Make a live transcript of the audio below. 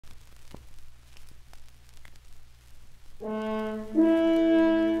Oh,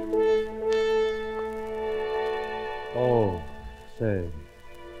 say,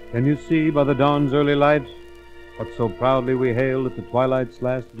 can you see by the dawn's early light what so proudly we hailed at the twilight's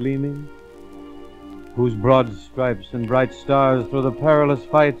last gleaming? Whose broad stripes and bright stars through the perilous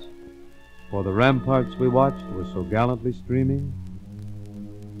fight for the ramparts we watched were so gallantly streaming?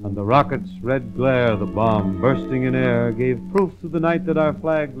 And the rocket's red glare, the bomb bursting in air, gave proof through the night that our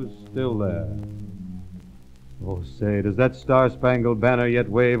flag was still there. Oh, say, does that star-spangled banner yet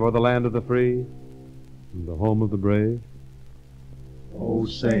wave o'er the land of the free and the home of the brave? Oh,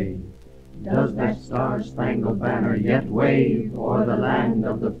 say, does that star-spangled banner yet wave o'er the land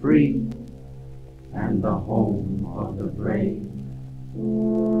of the free and the home of the brave?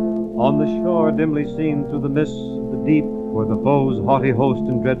 On the shore, dimly seen through the mists of the deep, where the foe's haughty host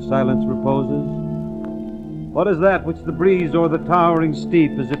in dread silence reposes, what is that which the breeze o'er the towering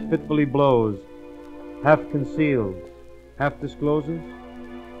steep, as it fitfully blows, half conceals, half discloses?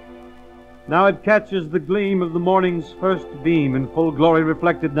 Now it catches the gleam of the morning's first beam, in full glory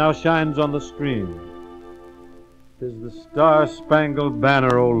reflected now shines on the stream. 'Tis the star-spangled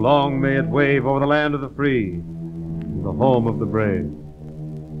banner, oh, long may it wave o'er the land of the free and the home of the brave.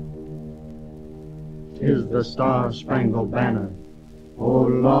 'Tis the star-spangled banner, oh,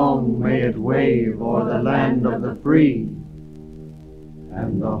 long may it wave o'er the land of the free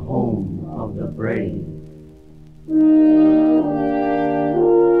and the home of the brave.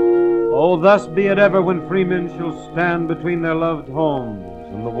 Oh, thus be it ever when free men shall stand between their loved homes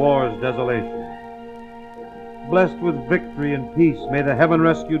and the war's desolation. Blessed with victory and peace, may the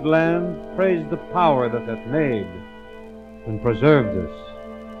heaven-rescued land praise the power that hath made and preserved us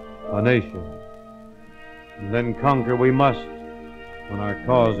a nation. And then conquer we must, when our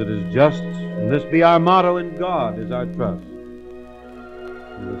cause it is just, and this be our motto, in God is our trust.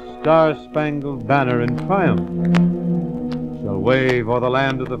 And the star-spangled banner in triumph shall wave o'er the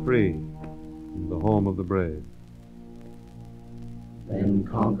land of the free and the home of the brave. Then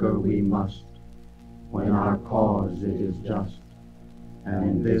conquer we must, when our cause it is just,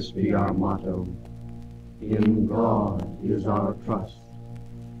 and this be our motto, in God is our trust.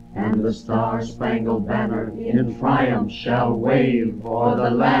 And the star-spangled banner in triumph shall wave o'er the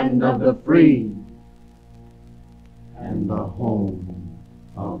land of the free and the home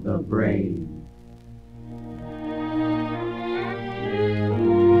of the brave.